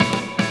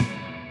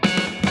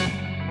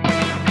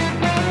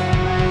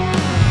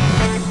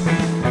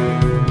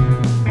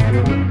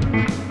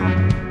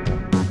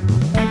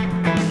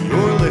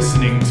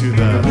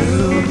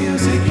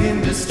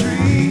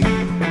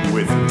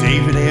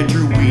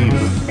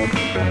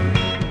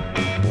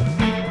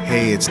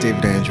Hey, it's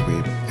David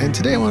Angeweeb, and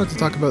today I wanted to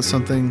talk about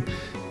something.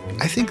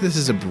 I think this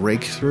is a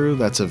breakthrough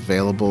that's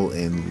available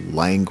in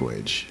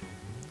language.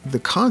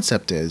 The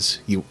concept is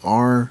you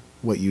are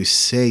what you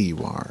say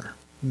you are.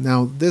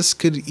 Now, this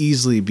could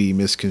easily be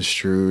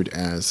misconstrued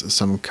as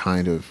some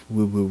kind of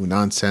woo-woo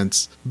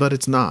nonsense, but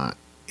it's not.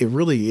 It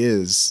really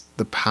is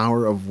the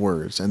power of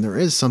words, and there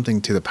is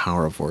something to the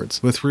power of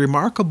words. With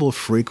remarkable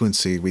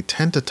frequency, we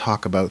tend to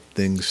talk about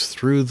things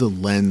through the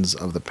lens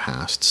of the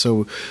past.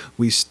 So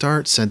we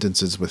start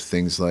sentences with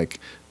things like,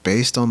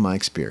 based on my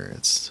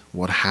experience,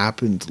 what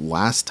happened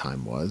last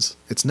time was,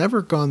 it's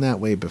never gone that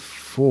way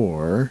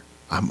before,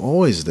 I'm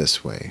always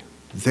this way,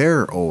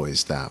 they're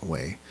always that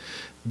way.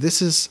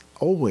 This is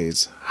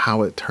always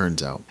how it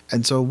turns out.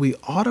 And so we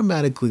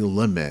automatically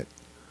limit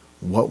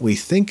what we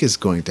think is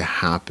going to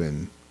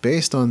happen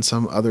based on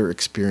some other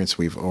experience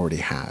we've already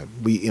had.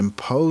 We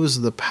impose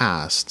the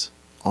past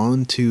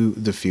onto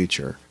the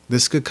future.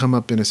 This could come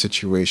up in a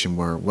situation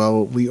where,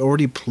 well, we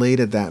already played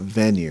at that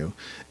venue,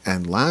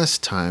 and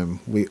last time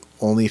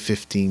only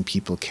 15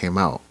 people came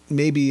out.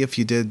 Maybe if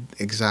you did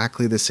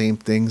exactly the same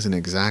things in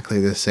exactly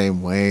the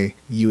same way,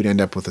 you would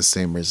end up with the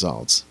same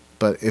results.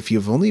 But if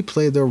you've only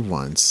played there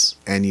once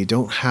and you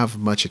don't have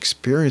much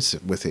experience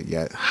with it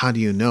yet, how do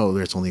you know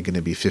there's only going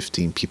to be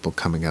 15 people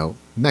coming out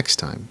next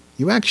time?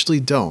 You actually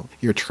don't.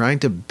 You're trying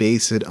to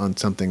base it on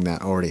something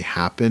that already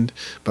happened,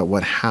 but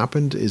what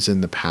happened is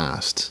in the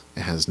past.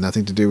 It has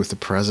nothing to do with the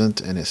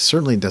present, and it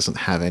certainly doesn't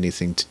have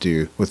anything to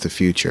do with the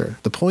future.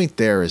 The point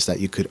there is that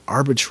you could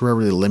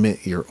arbitrarily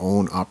limit your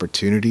own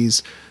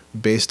opportunities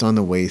based on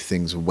the way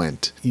things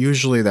went.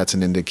 Usually that's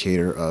an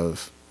indicator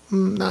of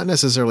not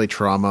necessarily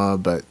trauma,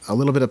 but a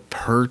little bit of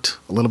hurt,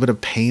 a little bit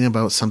of pain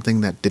about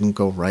something that didn't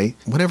go right.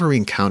 Whenever we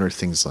encounter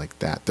things like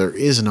that, there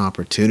is an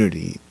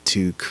opportunity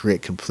to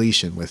create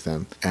completion with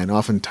them. And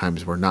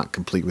oftentimes we're not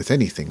complete with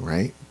anything,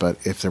 right? But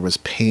if there was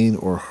pain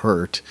or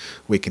hurt,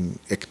 we can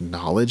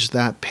acknowledge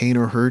that pain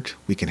or hurt.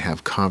 We can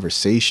have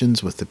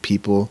conversations with the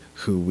people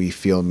who we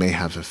feel may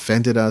have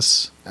offended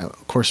us.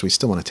 Of course, we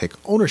still want to take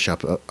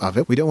ownership of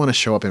it. We don't want to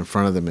show up in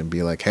front of them and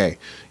be like, hey,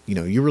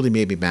 you really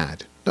made me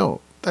mad.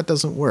 No. That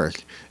doesn't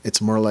work. It's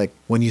more like,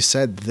 when you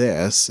said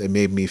this, it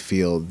made me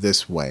feel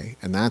this way.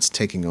 And that's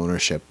taking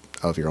ownership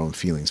of your own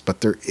feelings. But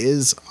there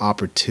is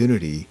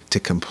opportunity to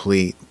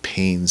complete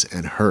pains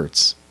and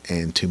hurts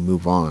and to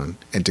move on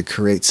and to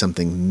create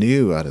something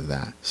new out of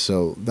that.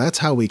 So that's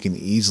how we can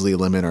easily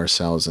limit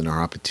ourselves and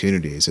our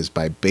opportunities, is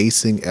by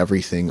basing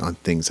everything on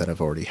things that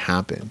have already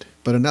happened.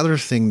 But another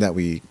thing that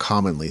we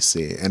commonly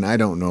see, and I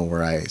don't know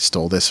where I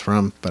stole this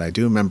from, but I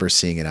do remember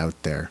seeing it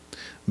out there.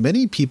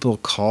 Many people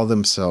call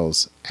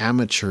themselves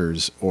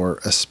amateurs or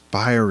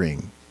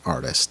aspiring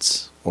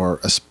artists or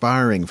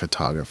aspiring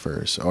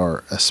photographers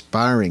or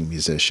aspiring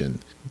musician.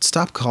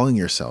 Stop calling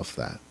yourself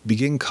that.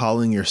 Begin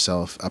calling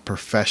yourself a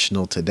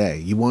professional today.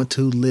 You want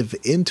to live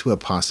into a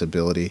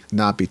possibility,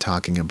 not be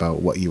talking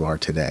about what you are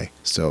today.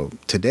 So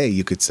today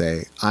you could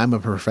say, I'm a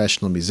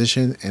professional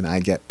musician and I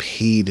get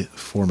paid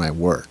for my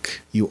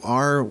work. You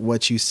are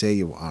what you say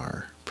you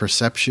are.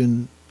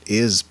 Perception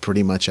is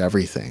pretty much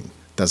everything.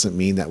 Doesn't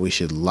mean that we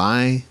should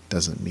lie,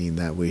 doesn't mean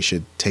that we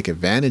should take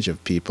advantage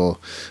of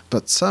people,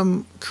 but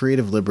some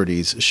creative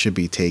liberties should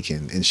be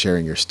taken in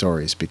sharing your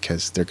stories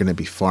because they're going to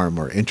be far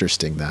more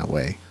interesting that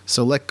way.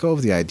 So let go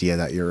of the idea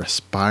that you're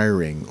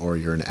aspiring or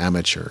you're an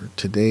amateur.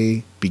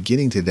 Today,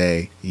 beginning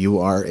today, you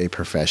are a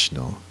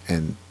professional,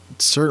 and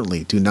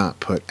certainly do not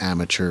put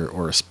amateur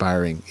or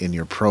aspiring in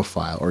your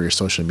profile or your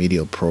social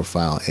media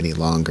profile any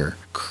longer.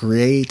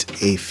 Create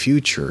a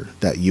future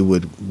that you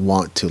would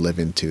want to live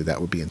into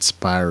that would be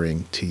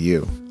inspiring to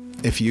you.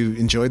 If you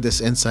enjoyed this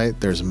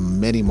insight, there's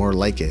many more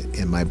like it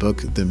in my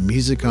book, The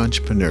Music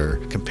Entrepreneur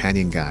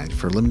Companion Guide.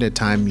 For a limited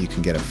time, you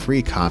can get a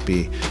free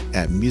copy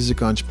at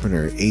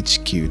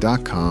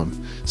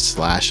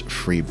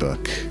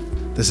musicentrepreneurhq.com/freebook.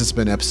 This has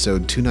been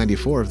episode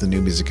 294 of the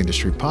New Music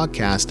Industry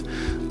Podcast.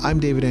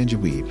 I'm David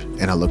Angeweeb,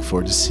 and I look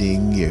forward to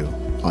seeing you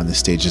on the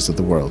stages of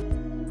the world.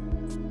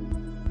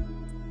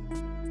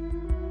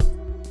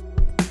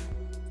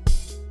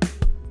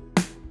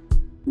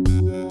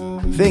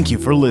 Thank you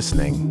for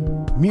listening.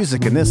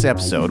 Music in this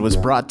episode was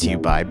brought to you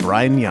by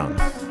Brian Young.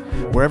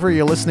 Wherever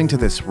you're listening to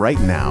this right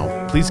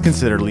now, please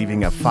consider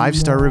leaving a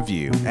 5-star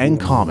review and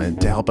comment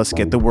to help us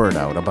get the word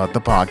out about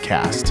the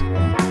podcast.